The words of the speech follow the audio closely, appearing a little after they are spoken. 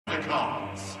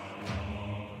Decepticons!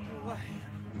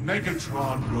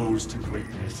 Megatron rose to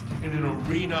greatness in an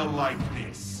arena like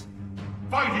this,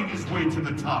 fighting his way to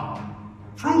the top,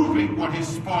 proving what his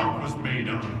spark was made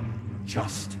of,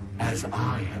 just as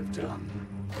I have done.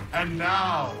 And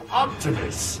now,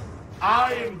 Optimus,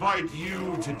 I invite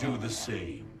you to do the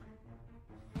same.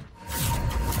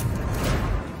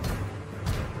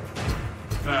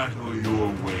 Battle your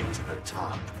way to the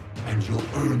top, and you'll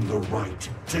earn the right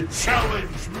to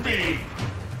challenge me!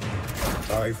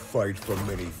 I fight for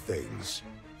many things,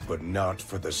 but not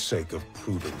for the sake of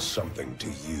proving something to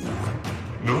you.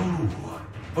 No,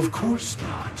 of course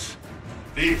not.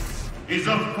 This is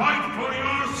a fight for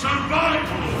your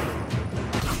survival!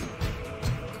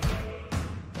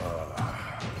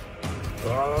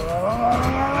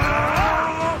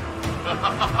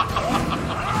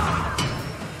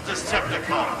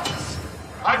 Decepticons,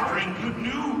 I bring good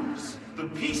news. The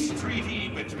peace treaty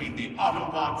between the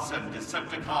Autobots and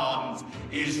Decepticons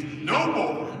is no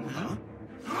more.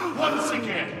 Once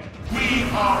again, we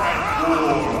are at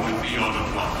war with the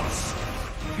Autobots.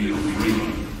 Feel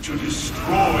free to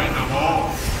destroy them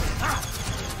all.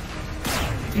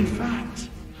 In fact,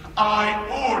 I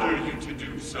order you to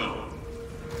do so.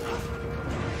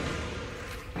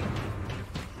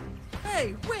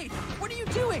 Hey, wait! What are you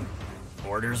doing?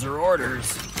 Orders are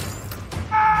orders.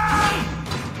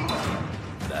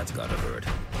 That's gotta hurt.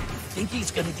 Think he's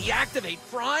gonna deactivate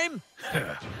Prime?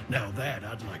 Now that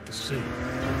I'd like to see.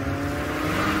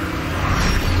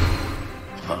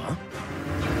 Huh?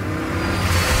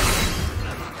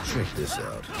 Check this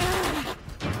out.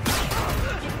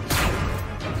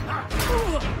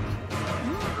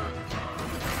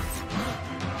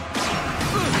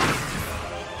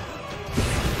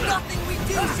 Nothing we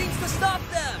do seems to stop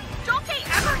them! Don't they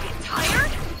ever get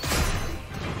tired?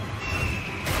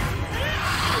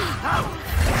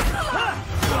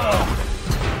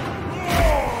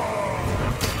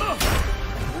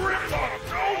 Ripper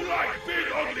don't like big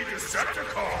ugly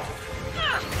Decepticons!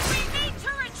 We need to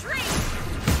retreat!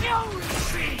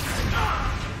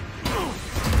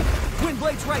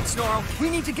 Windblade's right, Snarl. We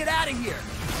need to get out of here.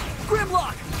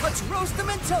 Grimlock, let's roast them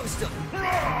and toast them.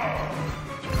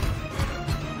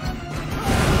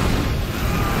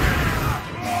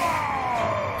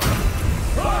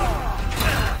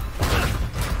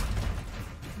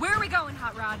 Where are we going,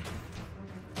 Hot Rod?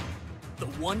 The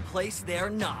one place they're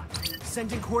not.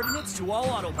 Sending coordinates to all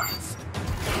Autobots.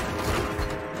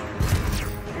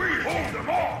 We hold them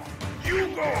off! You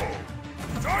go!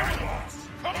 Dinobots,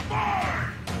 combine!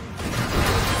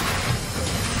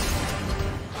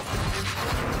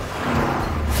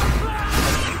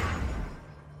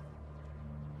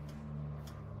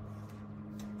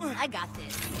 I got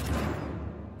this.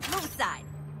 Move aside.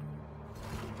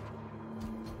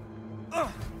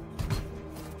 Oh,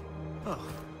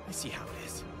 I see how it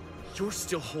is. You're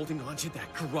still holding on to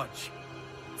that grudge.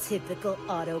 Typical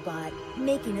Autobot,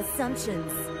 making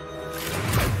assumptions.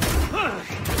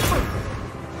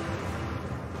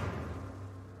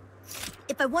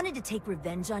 If I wanted to take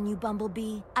revenge on you,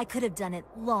 Bumblebee, I could have done it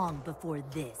long before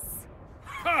this.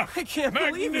 Ha! I can't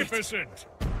believe it! Magnificent!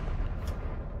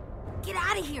 Get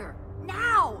out of here!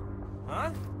 Now!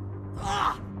 Huh?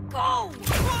 Go!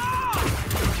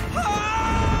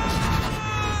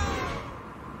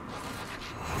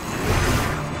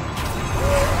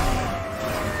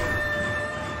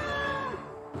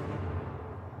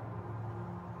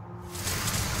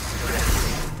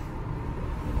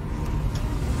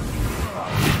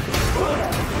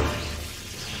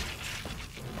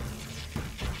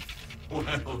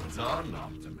 Well done,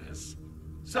 Optimus.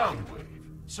 Soundwave,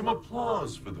 some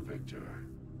applause for the victor.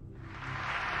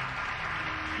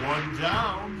 One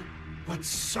down, but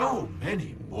so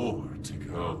many more to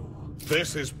go.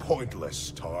 This is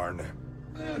pointless, Tarn.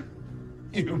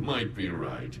 You might be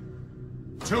right.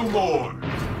 Two more!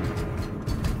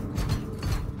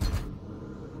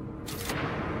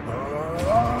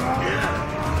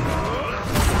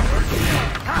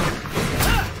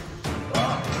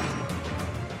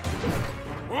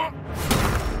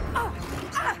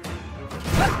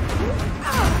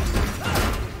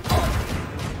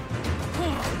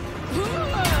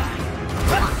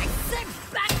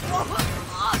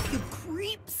 You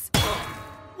creeps!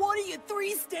 What are you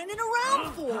three standing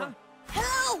around for?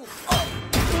 Hell!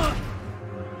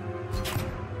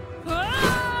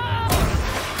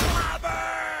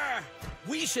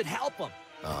 We should help him.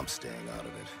 I'm staying out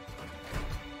of it.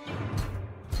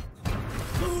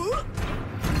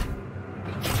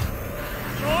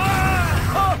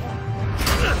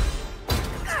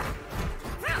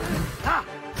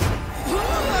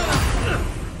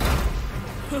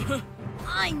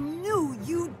 I knew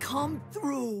you'd come. come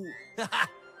through.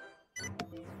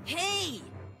 Hey!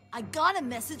 I got a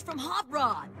message from Hot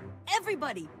Rod.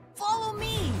 Everybody, follow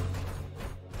me!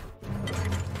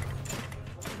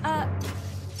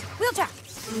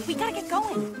 Wheeljack, we gotta get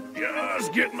going.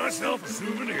 Just getting myself a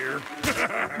souvenir.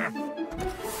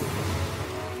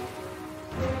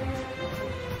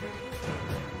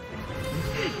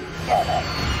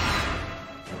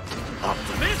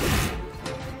 Optimus!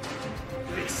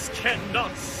 This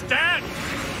cannot stand!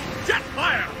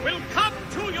 Jetfire will come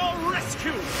to your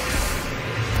rescue!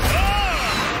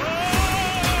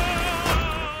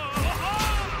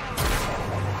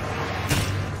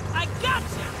 I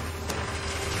gotcha!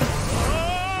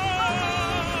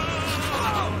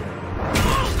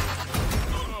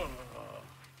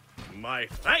 My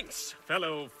thanks,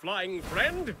 fellow flying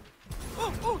friend.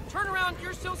 Oh, turn around,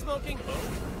 you're still smoking.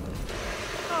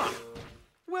 Ah,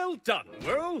 well done,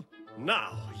 Whirl.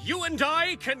 Now, you and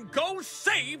I can go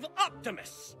save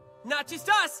Optimus. Not just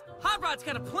us. Hot Rod's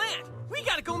got a plan. We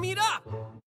gotta go meet up.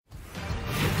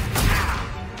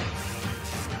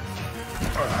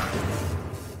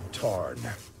 Tarn,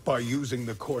 by using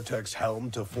the Cortex helm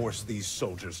to force these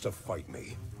soldiers to fight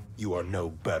me, you are no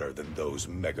better than those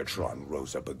Megatron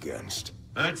rose up against.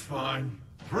 That's fine.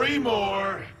 3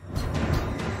 more!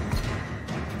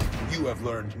 You have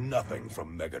learned nothing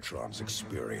from Megatron's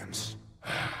experience.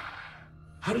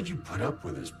 How did you put up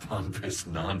with this pompous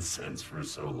nonsense for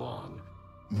so long?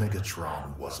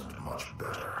 Megatron wasn't much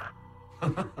better.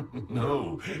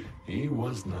 No, he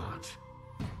was not.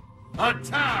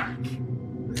 Attack!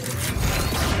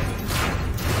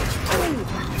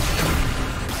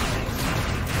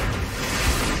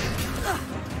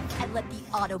 I let the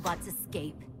Autobots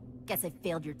escape. Guess I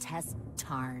failed your test,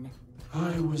 Tarn.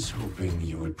 I was hoping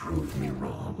you would prove me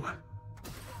wrong.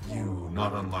 You,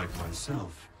 not unlike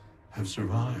myself, have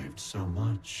survived so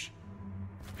much.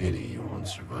 Pity you won't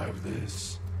survive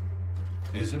this.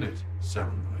 Isn't it,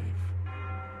 Soundwave?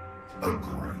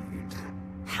 Agreed.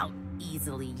 How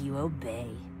easily you obey.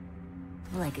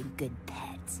 Like a good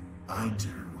pet. I do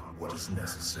what is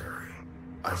necessary.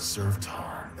 I served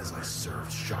Tarn as I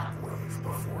served Shockwave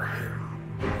before him.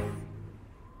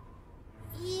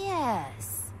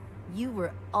 Yes. You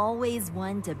were always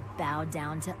one to bow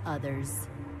down to others.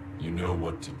 You know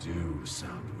what to do,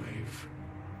 Soundwave.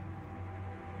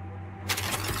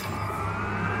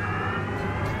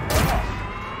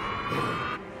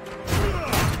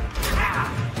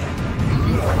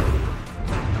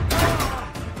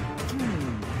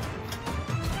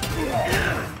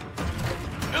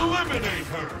 Eliminate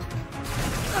her!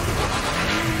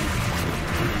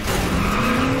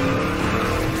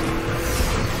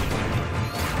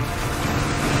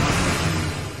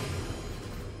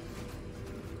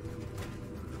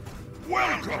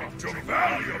 Welcome to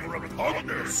Valley of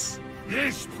Repugnance.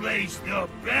 This place the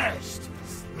best.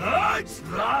 That's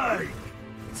like.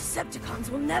 Decepticons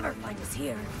will never find us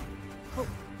here. Oh,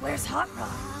 where's Hot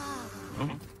Rod?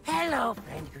 Hello,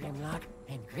 friend Grimlock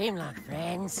and Grimlock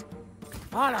friends.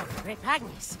 Follow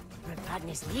Repugnance.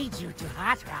 Repugnance leads you to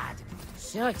Hot Rod.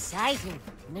 So exciting.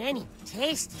 Many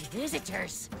tasty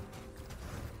visitors.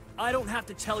 I don't have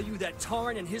to tell you that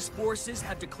Tarn and his forces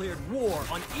have declared war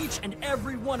on each and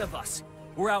every one of us.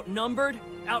 We're outnumbered,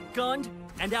 outgunned,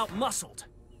 and outmuscled.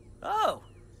 Oh,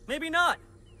 maybe not.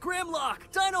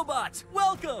 Grimlock, Dinobots,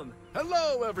 welcome!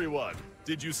 Hello, everyone!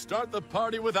 Did you start the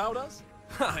party without us?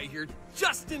 Ha, you're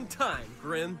just in time,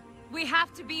 Grim. We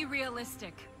have to be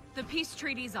realistic. The peace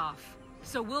treaty's off,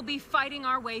 so we'll be fighting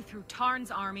our way through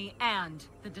Tarn's army and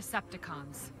the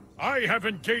Decepticons. I have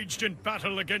engaged in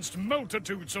battle against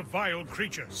multitudes of vile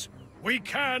creatures. We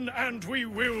can and we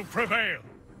will prevail.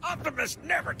 Optimus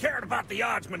never cared about the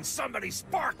odds when somebody's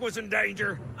spark was in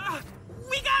danger.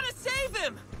 We gotta save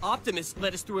him! Optimus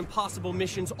led us through impossible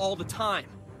missions all the time.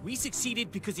 We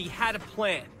succeeded because he had a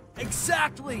plan.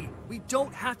 Exactly! We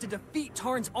don't have to defeat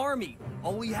Tarn's army.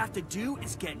 All we have to do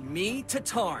is get me to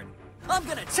Tarn. I'm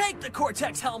gonna take the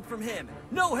Cortex helm from him.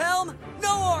 No helm,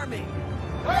 no army!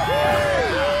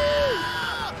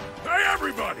 Hey,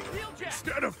 everybody!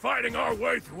 Instead of fighting our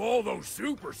way through all those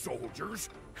super soldiers,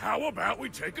 how about we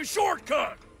take a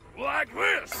shortcut? Like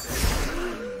this!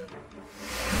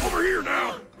 Over here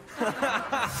now!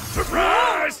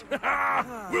 Surprise!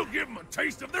 We'll give them a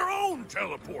taste of their own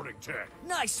teleporting tech.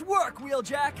 Nice work,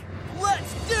 Wheeljack!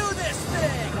 Let's do this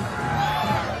thing!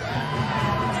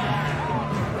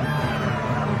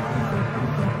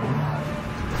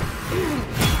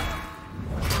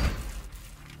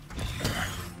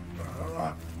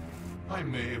 I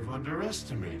may have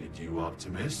underestimated you,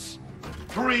 Optimus.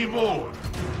 3 more!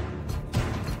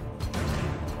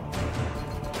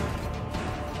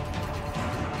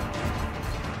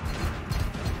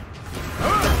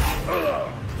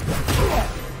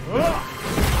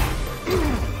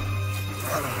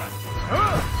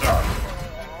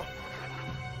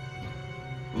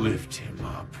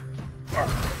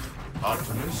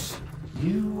 Optimus,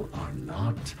 you are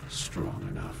not strong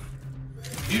enough.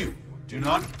 You do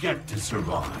not get to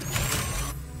survive.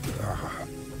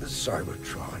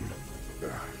 Cybertron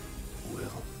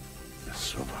will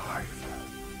survive.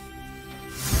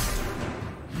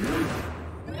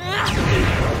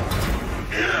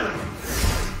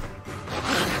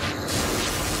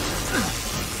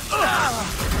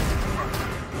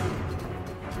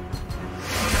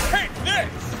 Take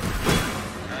this!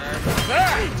 And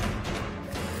that!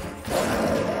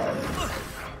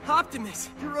 Optimus,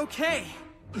 you're okay.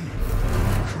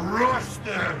 Crush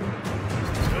them!